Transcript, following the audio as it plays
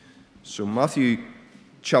So Matthew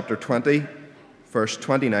chapter 20, verse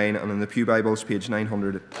 29, and in the Pew Bibles, page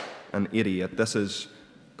 988. This is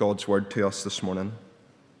God's word to us this morning.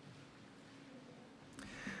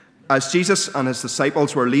 As Jesus and his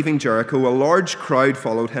disciples were leaving Jericho, a large crowd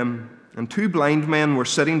followed him, and two blind men were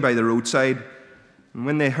sitting by the roadside. And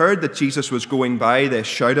when they heard that Jesus was going by, they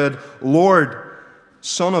shouted, "Lord,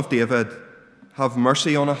 Son of David, have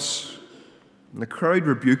mercy on us." And the crowd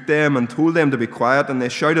rebuked them and told them to be quiet, and they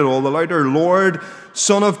shouted all the louder, "Lord,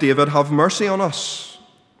 Son of David, have mercy on us."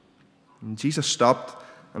 And Jesus stopped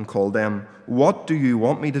and called them. "What do you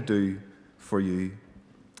want me to do for you?"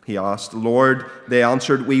 he asked. "Lord," they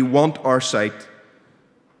answered, "we want our sight."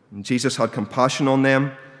 And Jesus had compassion on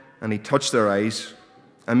them, and he touched their eyes.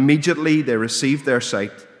 Immediately they received their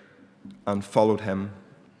sight and followed him.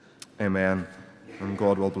 Amen. And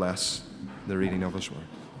God will bless the reading of his word.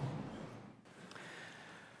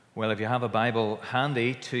 Well, if you have a Bible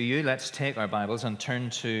handy to you, let's take our Bibles and turn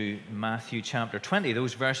to Matthew chapter 20.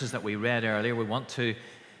 Those verses that we read earlier, we want to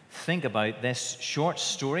think about this short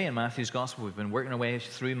story in Matthew's Gospel. We've been working our way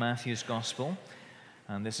through Matthew's Gospel,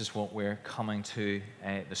 and this is what we're coming to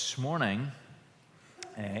this morning.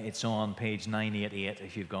 It's on page 988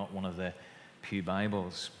 if you've got one of the Pew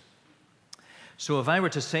Bibles. So if I were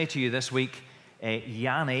to say to you this week,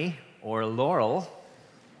 Yanni or Laurel,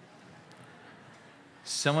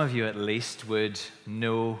 some of you at least would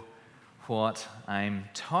know what I'm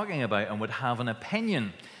talking about and would have an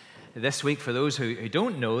opinion. This week, for those who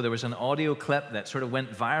don't know, there was an audio clip that sort of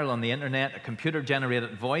went viral on the internet, a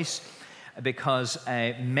computer-generated voice, because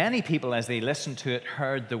many people, as they listened to it,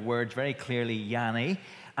 heard the word very clearly, Yanni,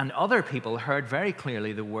 and other people heard very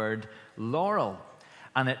clearly the word Laurel.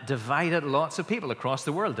 And it divided lots of people across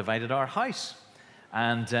the world, divided our house.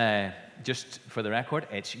 And just for the record,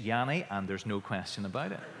 it's Yanni, and there's no question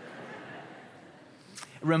about it.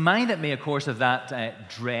 It reminded me, of course, of that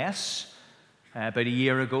dress about a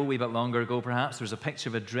year ago, a wee bit longer ago perhaps. There was a picture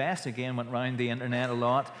of a dress, again, went around the internet a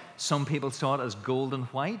lot. Some people saw it as gold and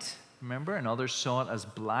white, remember? And others saw it as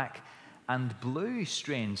black and blue,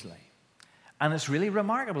 strangely. And it's really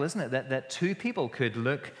remarkable, isn't it, that two people could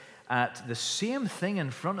look at the same thing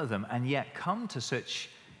in front of them and yet come to such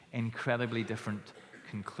incredibly different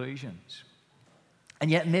conclusions.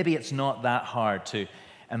 And yet maybe it's not that hard to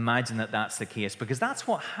imagine that that's the case, because that's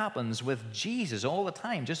what happens with Jesus all the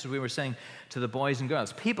time, just as we were saying to the boys and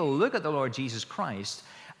girls. People look at the Lord Jesus Christ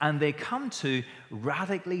and they come to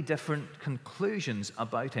radically different conclusions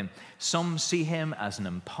about him. Some see him as an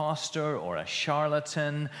imposter or a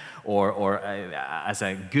charlatan or as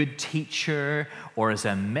a good teacher or as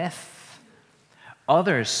a myth.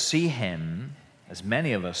 Others see him, as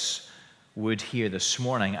many of us would hear this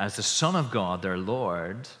morning, as the Son of God, their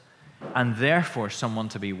Lord, and therefore someone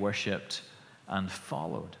to be worshipped and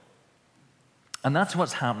followed. And that's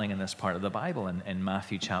what's happening in this part of the Bible in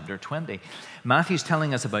Matthew chapter 20. Matthew's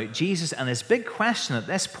telling us about Jesus, and his big question at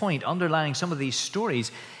this point, underlying some of these stories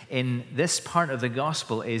in this part of the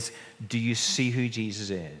gospel, is, do you see who Jesus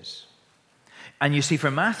is? And you see,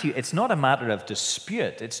 for Matthew, it's not a matter of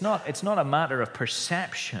dispute. It's not a matter of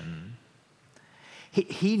perception.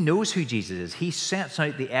 He knows who Jesus is. He sets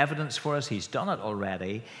out the evidence for us. He's done it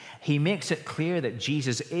already. He makes it clear that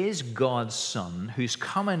Jesus is God's Son who's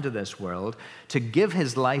come into this world to give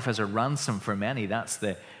his life as a ransom for many. That's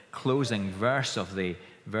the closing verse of the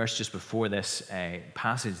verse just before this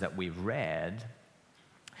passage that we've read.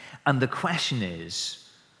 And the question is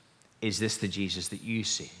this the Jesus that you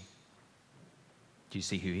see? Do you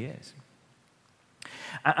see who he is?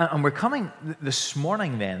 And we're coming this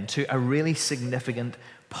morning then to a really significant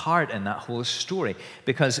part in that whole story,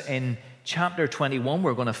 because in chapter 21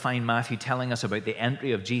 we're going to find Matthew telling us about the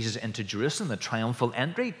entry of Jesus into Jerusalem, the triumphal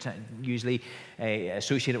entry, usually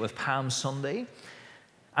associated with Palm Sunday.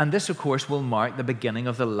 And this, of course, will mark the beginning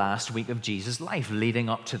of the last week of Jesus' life, leading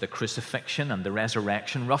up to the crucifixion and the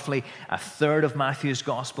resurrection. Roughly a third of Matthew's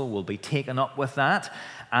gospel will be taken up with that,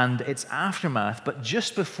 and its aftermath. But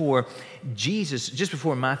just before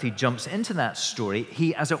Matthew jumps into that story,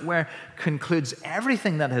 he, as it were, concludes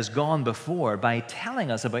everything that has gone before by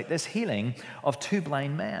telling us about this healing of two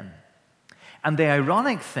blind men. And the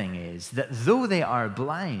ironic thing is that though they are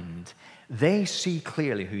blind, they see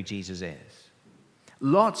clearly who Jesus is.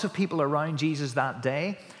 Lots of people around Jesus that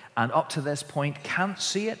day and up to this point can't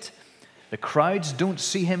see it. The crowds don't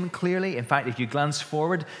see him clearly. In fact, if you glance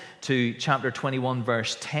forward to chapter 21,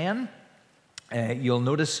 verse 10, You'll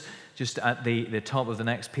notice just at the top of the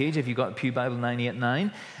next page, if you've got Pew Bible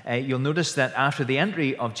 989, you'll notice that after the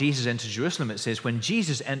entry of Jesus into Jerusalem, it says, when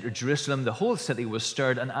Jesus entered Jerusalem, the whole city was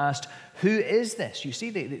stirred and asked, who is this? You see,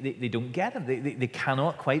 they don't get him. They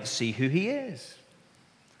cannot quite see who he is.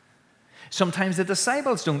 Sometimes the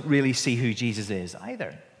disciples don't really see who Jesus is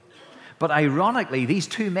either. But ironically, these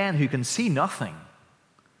two men who can see nothing,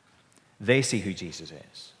 they see who Jesus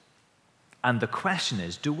is. And the question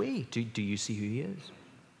is, do we? Do you see who he is?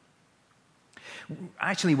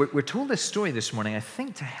 Actually, we're told this story this morning, I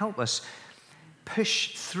think, to help us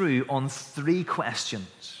push through on three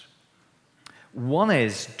questions. One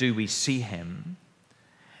is, do we see him?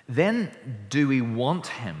 Then, do we want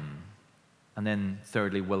him? And then,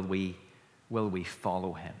 thirdly, will we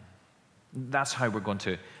follow him? That's how we're going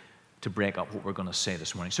to break up what we're going to say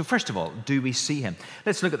this morning. So first of all, do we see him?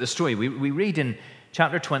 Let's look at the story. We read in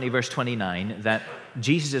chapter 20, verse 29, that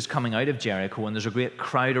Jesus is coming out of Jericho and there's a great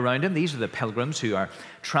crowd around him. These are the pilgrims who are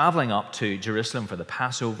traveling up to Jerusalem for the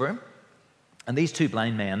Passover. And these two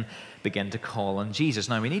blind men begin to call on Jesus.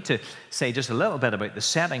 Now, we need to say just a little bit about the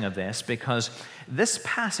setting of this, because this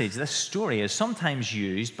passage, this story, is sometimes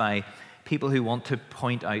used by people who want to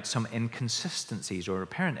point out some inconsistencies or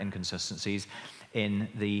apparent inconsistencies in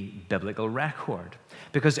the biblical record.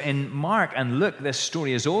 Because in Mark and Luke, this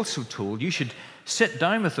story is also told. You should sit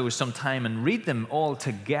down with those sometime and read them all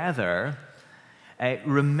together,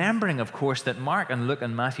 remembering, of course, that Mark and Luke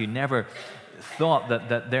and Matthew never thought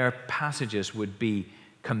that their passages would be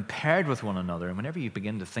compared with one another. And whenever you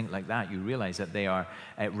begin to think like that, you realize that they are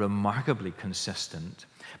remarkably consistent.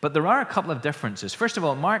 But there are a couple of differences. First of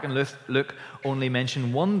all, Mark and Luke only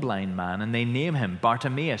mention one blind man, and they name him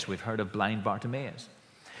Bartimaeus. We've heard of blind Bartimaeus.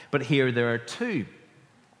 But here there are two.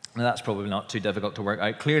 Now, that's probably not too difficult to work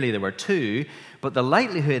out. Clearly there were two, but the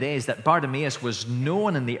likelihood is that Bartimaeus was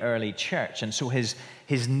known in the early church, and so his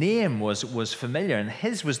name was familiar, and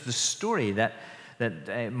his was the story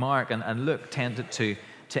that Mark and Luke tended to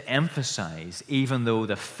emphasize, even though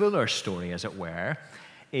the fuller story, as it were,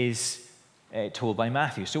 is told by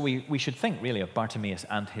Matthew. So we should think really of Bartimaeus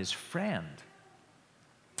and his friend.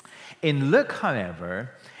 In Luke, however,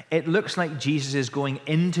 it looks like Jesus is going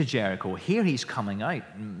into Jericho. Here he's coming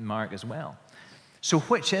out, Mark as well. So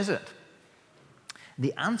which is it?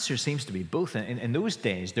 The answer seems to be both. In those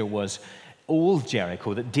days, there was old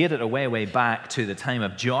Jericho that dated way back to the time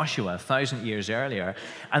of Joshua, 1,000 years earlier.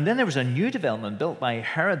 And then there was a new development built by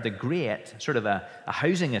Herod the Great, sort of a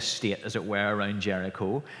housing estate, as it were, around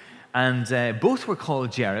Jericho. And both were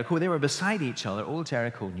called Jericho. They were beside each other, Old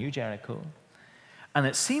Jericho, New Jericho. And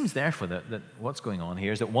it seems, therefore, that what's going on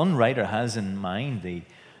here is that one writer has in mind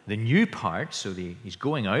the new part, so he's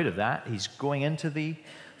going out of that, he's going into the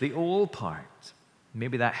old part.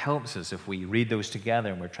 Maybe that helps us if we read those together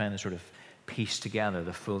and we're trying to sort of piece together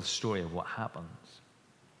the full story of what happens.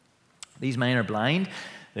 These men are blind,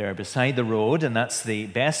 they're beside the road, and that's the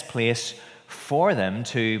best place for them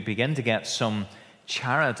to begin to get some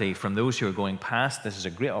charity from those who are going past. This is a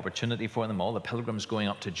great opportunity for them. All the pilgrims going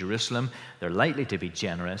up to Jerusalem, they're likely to be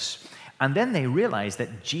generous. And then they realize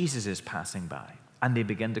that Jesus is passing by, and they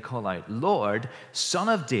begin to call out, "Lord, Son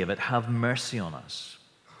of David, have mercy on us."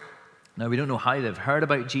 Now, we don't know how they've heard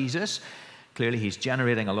about Jesus. Clearly, he's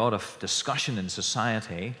generating a lot of discussion in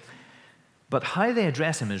society. But how they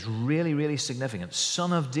address him is really, really significant.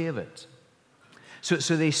 Son of David. So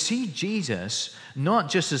they see Jesus not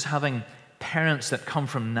just as having parents that come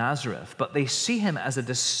from Nazareth, but they see him as a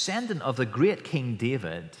descendant of the great King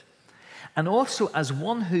David, and also as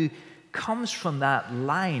one who comes from that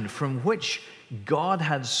line from which God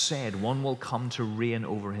had said one will come to reign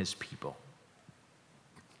over his people.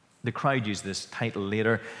 The crowd use this title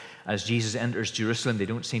later as Jesus enters Jerusalem. They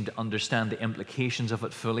don't seem to understand the implications of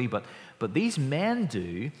it fully, but these men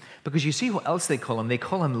do, because you see what else they call him. They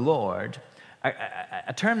call him Lord,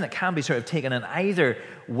 a term that can be sort of taken in either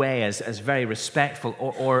way as very respectful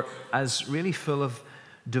or as really full of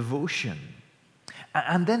devotion.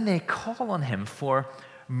 And then they call on him for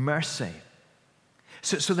mercy.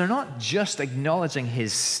 So they're not just acknowledging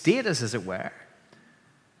his status, as it were,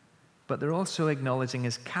 but they're also acknowledging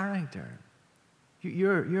his character.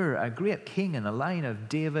 You're a great king in the line of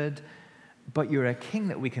David, but you're a king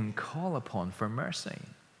that we can call upon for mercy.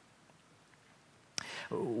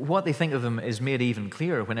 What they think of him is made even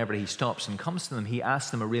clearer whenever he stops and comes to them. He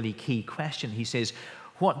asks them a really key question. He says,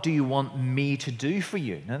 "What do you want me to do for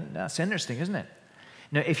you?" Now, that's interesting, isn't it?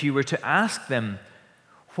 Now, if you were to ask them,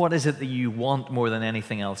 what is it that you want more than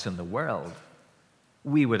anything else in the world,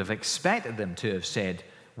 we would have expected them to have said,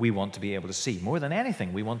 we want to be able to see. More than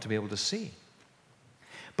anything, we want to be able to see.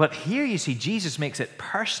 But here you see Jesus makes it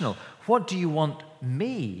personal. What do you want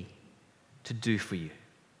me to do for you?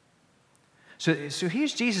 So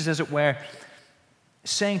here's Jesus, as it were,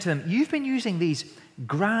 saying to them, you've been using these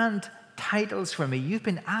grand titles for me. You've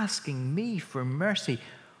been asking me for mercy.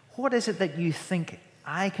 What is it that you think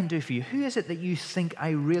I can do for you? Who is it that you think I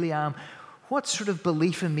really am? What sort of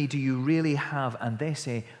belief in me do you really have? And they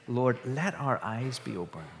say, Lord, let our eyes be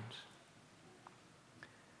opened.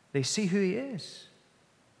 They see who he is.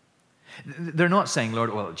 They're not saying,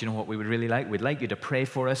 Lord, well, do you know what we would really like? We'd like you to pray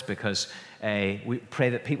for us because we pray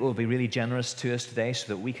that people will be really generous to us today so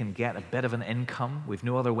that we can get a bit of an income. We've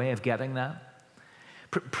no other way of getting that.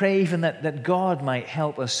 Pray even that God might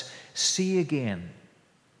help us see again.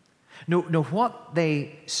 No, what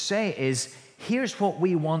they say is, here's what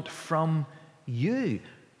we want from you.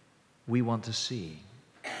 We want to see.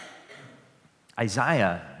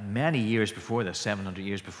 Isaiah, many years before this, 700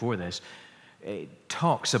 years before this,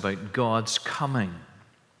 talks about God's coming.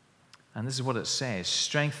 And this is what it says: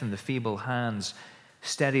 strengthen the feeble hands,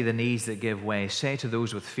 steady the knees that give way. Say to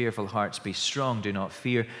those with fearful hearts, be strong, do not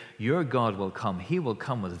fear. Your God will come. He will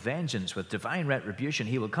come with vengeance, with divine retribution.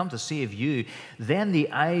 He will come to save you. Then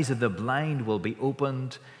the eyes of the blind will be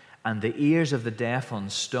opened, and the ears of the deaf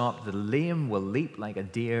unstopped. The lame will leap like a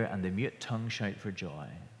deer, and the mute tongue shout for joy.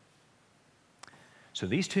 So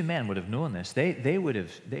these two men would have known this. They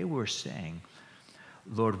were saying,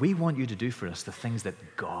 Lord, we want you to do for us the things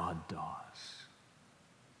that God does.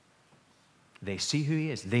 They see who he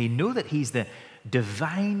is. They know that he's the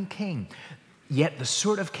divine king, yet the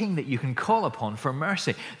sort of king that you can call upon for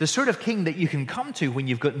mercy, the sort of king that you can come to when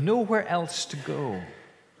you've got nowhere else to go.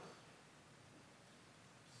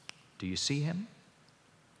 Do you see him?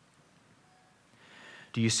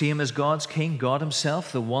 Do you see him as God's king, God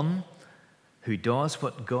himself, the one who does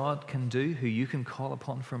what God can do, who you can call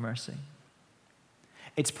upon for mercy?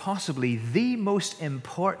 It's possibly the most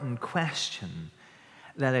important question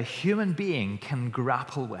that a human being can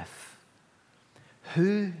grapple with.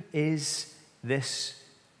 Who is this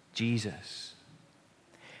Jesus?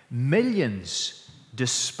 Millions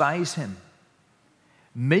despise him.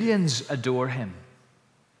 Millions adore him.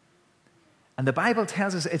 And the Bible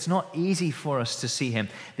tells us it's not easy for us to see him.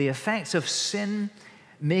 The effects of sin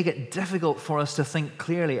make it difficult for us to think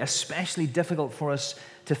clearly, especially difficult for us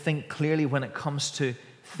to think clearly when it comes to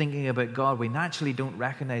thinking about God. We naturally don't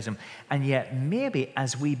recognize him. And yet, maybe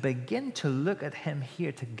as we begin to look at him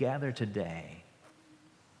here together today,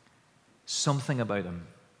 something about him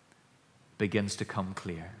begins to come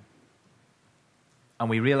clear. And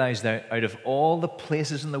we realize that out of all the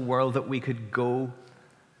places in the world that we could go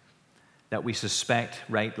that we suspect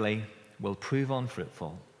rightly will prove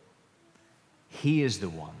unfruitful, he is the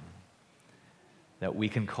one that we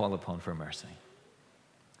can call upon for mercy.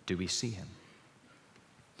 Do we see him?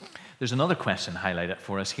 There's another question highlighted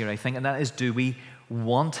for us here, I think, and that is, do we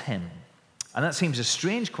want him? And that seems a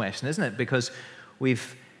strange question, isn't it? Because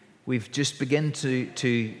we've just begun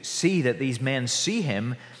to see that these men see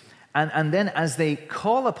him, and then as they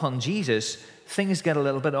call upon Jesus, things get a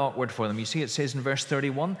little bit awkward for them. You see, it says in verse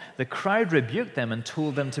 31, the crowd rebuked them and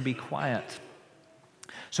told them to be quiet.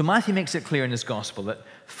 So Matthew makes it clear in his gospel that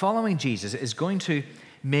following Jesus is going to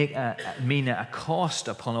mean a cost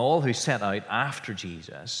upon all who set out after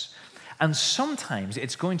Jesus. And sometimes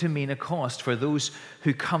it's going to mean a cost for those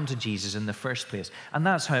who come to Jesus in the first place. And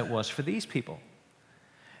that's how it was for these people.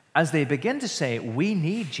 As they begin to say, we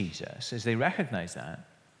need Jesus, as they recognize that,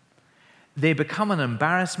 they become an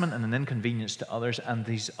embarrassment and an inconvenience to others, and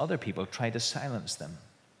these other people try to silence them.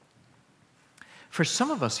 For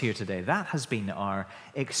some of us here today, that has been our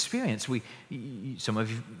experience. Some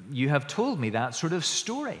of you have told me that sort of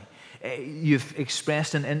story. You've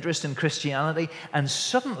expressed an interest in Christianity, and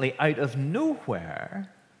suddenly, out of nowhere,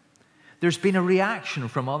 there's been a reaction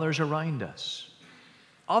from others around us.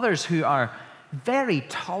 Others who are very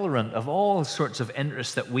tolerant of all sorts of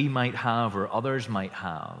interests that we might have or others might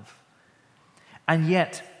have. And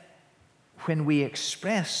yet, when we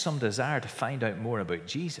express some desire to find out more about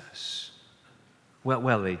Jesus,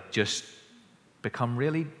 well, they just become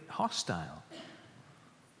really hostile.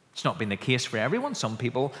 It's not been the case for everyone. Some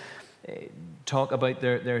people talk about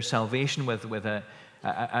their salvation with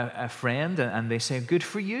a friend, and they say, good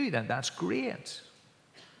for you, that's great.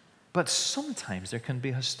 But sometimes there can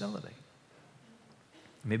be hostility.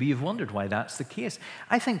 Maybe you've wondered why that's the case.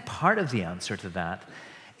 I think part of the answer to that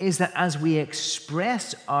is that as we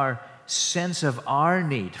express our sense of our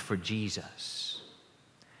need for Jesus,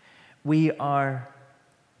 we are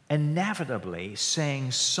inevitably saying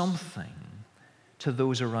something to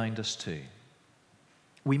those around us too.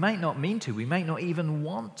 We might not mean to, we might not even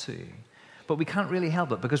want to, But we can't really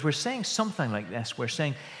help it because we're saying something like this. We're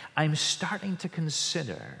saying, I'm starting to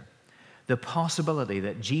consider the possibility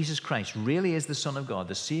that Jesus Christ really is the Son of God,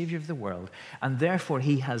 the Savior of the world, and therefore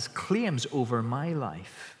he has claims over my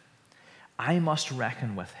life. I must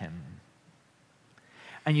reckon with him.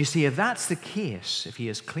 And you see, if that's the case, if he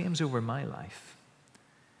has claims over my life,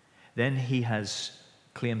 then he has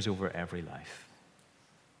claims over every life.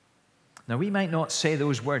 Now, we might not say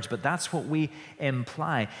those words, but that's what we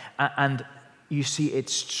imply. And you see,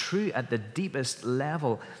 it's true at the deepest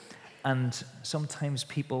level. And sometimes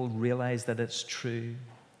people realize that it's true,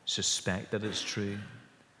 suspect that it's true,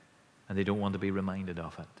 and they don't want to be reminded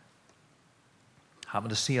of it.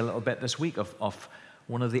 Happened to see a little bit this week of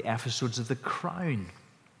one of the episodes of The Crown.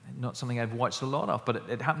 Not something I've watched a lot of, but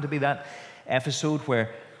it happened to be that episode where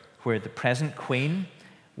the present Queen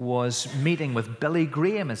was meeting with Billy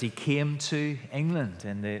Graham as he came to England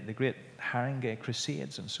in the great Haringey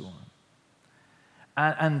Crusades and so on.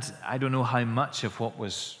 And I don't know how much of what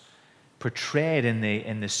was portrayed in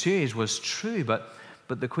the series was true, but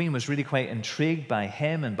the Queen was really quite intrigued by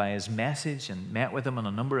him and by his message and met with him on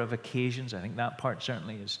a number of occasions. I think that part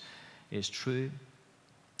certainly is true.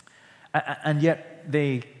 And yet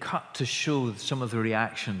they cut to show some of the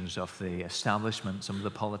reactions of the establishment, some of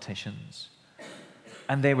the politicians.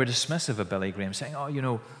 And they were dismissive of Billy Graham, saying,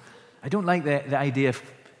 I don't like the idea of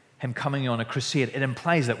him coming on a crusade. It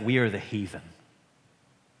implies that we are the heathen.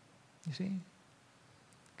 You see?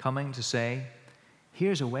 Coming to say,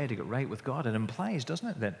 here's a way to get right with God. It implies,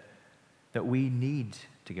 doesn't it, that we need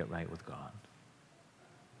to get right with God.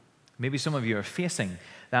 Maybe some of you are facing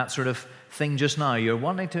that sort of thing just now. You're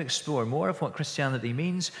wanting to explore more of what Christianity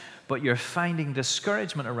means, but you're finding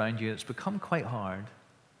discouragement around you. It's become quite hard.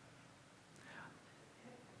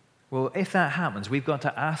 Well, if that happens, we've got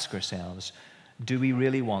to ask ourselves, do we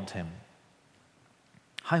really want him?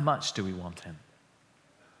 How much do we want him?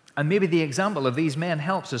 And maybe the example of these men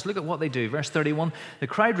helps us. Look at what they do. Verse 31, the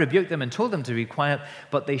crowd rebuked them and told them to be quiet,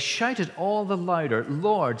 but they shouted all the louder,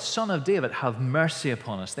 Lord, Son of David, have mercy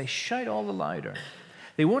upon us. They shout all the louder.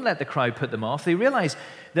 They won't let the crowd put them off. They realize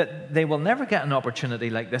that they will never get an opportunity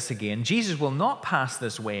like this again. Jesus will not pass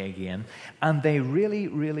this way again, and they really,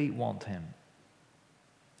 really want him.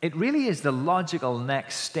 It really is the logical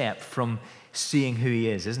next step from seeing who he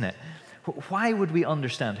is, isn't it? Why would we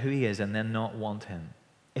understand who he is and then not want him?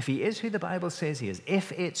 If he is who the Bible says he is,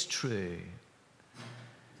 if it's true,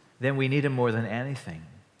 then we need him more than anything.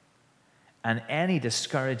 And any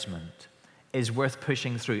discouragement is worth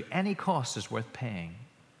pushing through. Any cost is worth paying.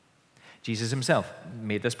 Jesus himself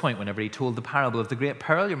made this point whenever he told the parable of the great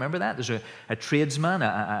pearl. You remember that? There's a tradesman,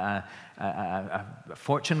 a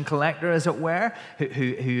fortune collector, as it were,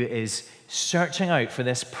 who is searching out for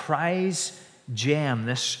this prize gem,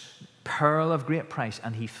 this pearl of great price,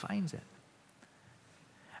 and he finds it.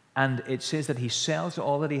 And it says that he sells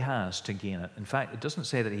all that he has to gain it. In fact, it doesn't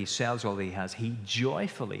say that he sells all that he has. He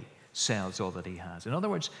joyfully sells all that he has. In other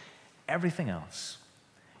words, everything else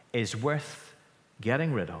is worth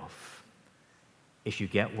getting rid of if you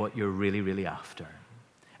get what you're really, really after.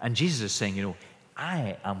 And Jesus is saying,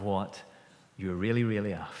 I am what you're really,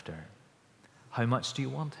 really after. How much do you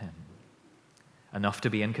want him? Enough to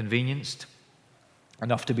be inconvenienced?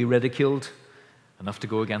 Enough to be ridiculed? Enough to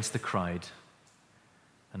go against the crowd?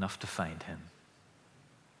 Enough to find him?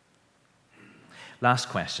 Last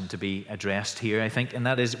question to be addressed here, I think, and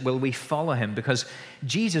that is, will we follow him? Because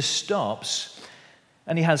Jesus stops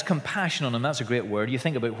and he has compassion on him. That's a great word. You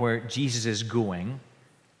think about where Jesus is going.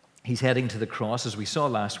 He's heading to the cross, as we saw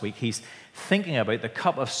last week. He's thinking about the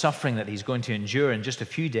cup of suffering that he's going to endure in just a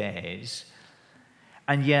few days.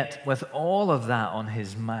 And yet, with all of that on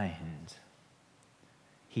his mind,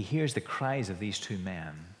 he hears the cries of these two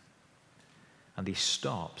men. And he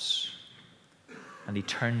stops and he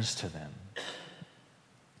turns to them.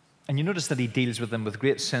 And you notice that he deals with them with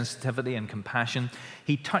great sensitivity and compassion.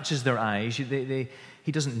 He touches their eyes.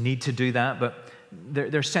 He doesn't need to do that, but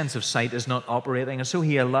their sense of sight is not operating. And so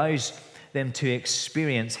he allows them to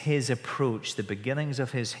experience his approach, the beginnings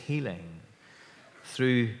of his healing,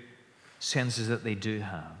 through senses that they do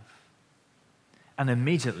have. And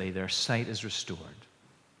immediately their sight is restored.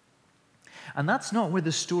 And that's not where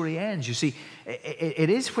the story ends. You see, it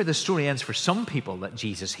is where the story ends for some people that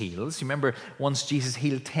Jesus heals. You remember once Jesus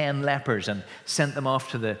healed 10 lepers and sent them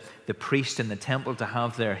off to the priest in the temple to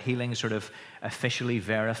have their healing sort of officially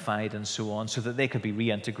verified and so on, so that they could be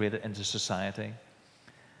reintegrated into society.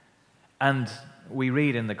 And we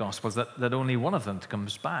read in the Gospels that only one of them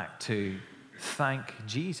comes back to thank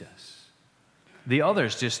Jesus. The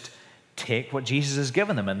others just take what Jesus has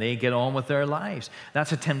given them and they get on with their lives.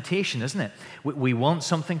 That's a temptation, isn't it? We want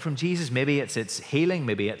something from Jesus. Maybe it's healing,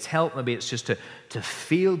 maybe it's help, maybe it's just to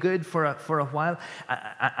feel good for a while.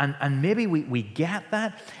 And maybe we get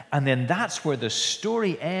that, and then that's where the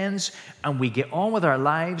story ends, and we get on with our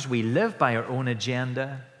lives. We live by our own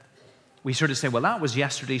agenda. We sort of say, well, that was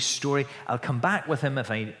yesterday's story. I'll come back with him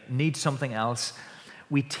if I need something else.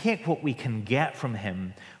 We take what we can get from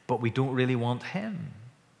him, but we don't really want him.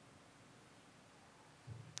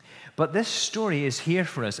 But this story is here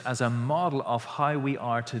for us as a model of how we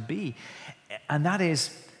are to be. And that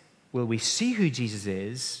is, will we see who Jesus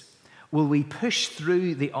is? Will we push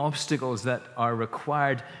through the obstacles that are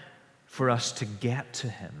required for us to get to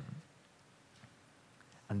him?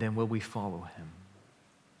 And then will we follow him?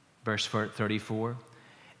 Verse 34,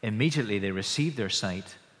 immediately they received their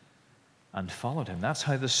sight and followed him. That's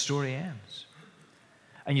how the story ends.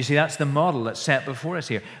 And you see, that's the model that's set before us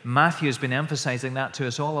here. Matthew has been emphasizing that to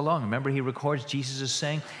us all along. Remember, he records Jesus as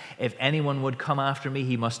saying, if anyone would come after me,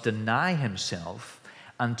 he must deny himself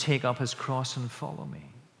and take up his cross and follow me.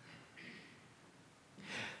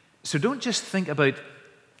 So don't just think about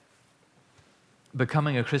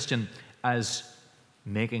becoming a Christian as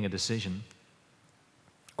making a decision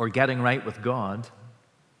or getting right with God.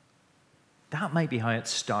 That might be how it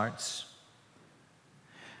starts.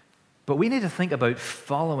 But we need to think about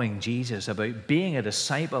following Jesus, about being a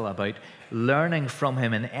disciple, about learning from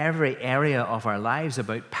him in every area of our lives,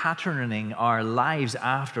 about patterning our lives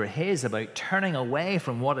after his, about turning away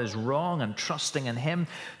from what is wrong and trusting in him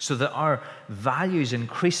so that our values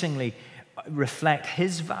increasingly reflect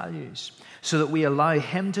his values, so that we allow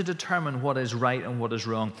him to determine what is right and what is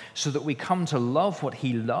wrong, so that we come to love what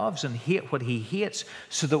he loves and hate what he hates,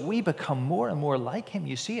 so that we become more and more like him.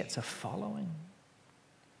 You see, it's a following.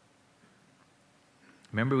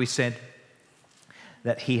 Remember, we said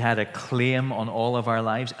that he had a claim on all of our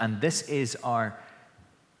lives, and this is our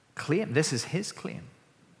claim. This is his claim.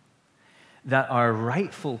 That our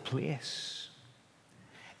rightful place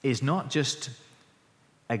is not just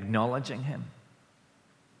acknowledging him,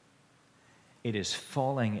 it is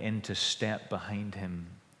falling into step behind him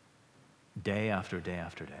day after day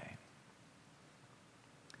after day.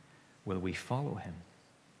 Will we follow him?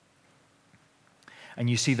 And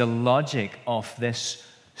you see, the logic of this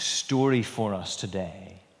story for us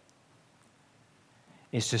today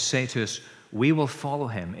is to say to us, we will follow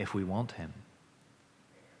him if we want him,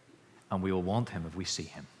 and we will want him if we see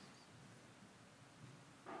him.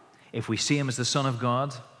 If we see him as the Son of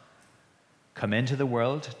God, come into the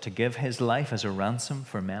world to give his life as a ransom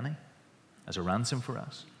for many, as a ransom for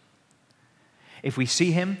us. If we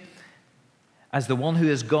see him as the one who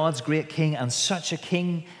is God's great king, and such a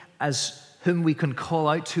king as whom we can call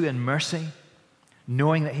out to in mercy,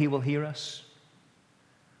 knowing that he will hear us.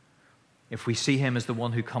 If we see him as the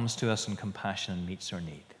one who comes to us in compassion and meets our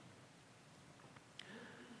need.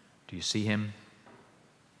 Do you see him?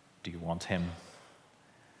 Do you want him?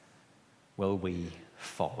 Will we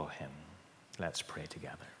follow him? Let's pray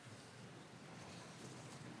together.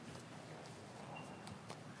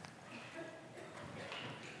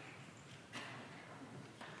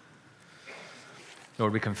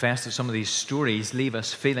 Lord, we confess that some of these stories leave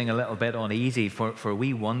us feeling a little bit uneasy, for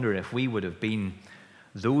we wonder if we would have been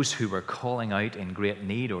those who were calling out in great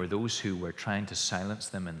need or those who were trying to silence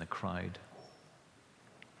them in the crowd.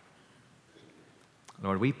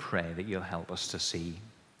 Lord, we pray that you'll help us to see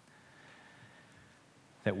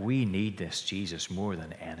that we need this Jesus more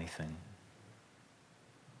than anything.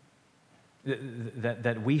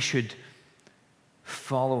 That we should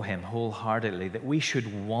follow him wholeheartedly, that we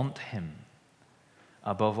should want him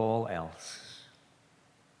above all else.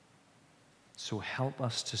 So help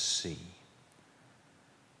us to see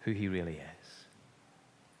who he really is.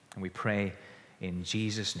 And we pray in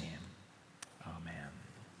Jesus' name. Amen.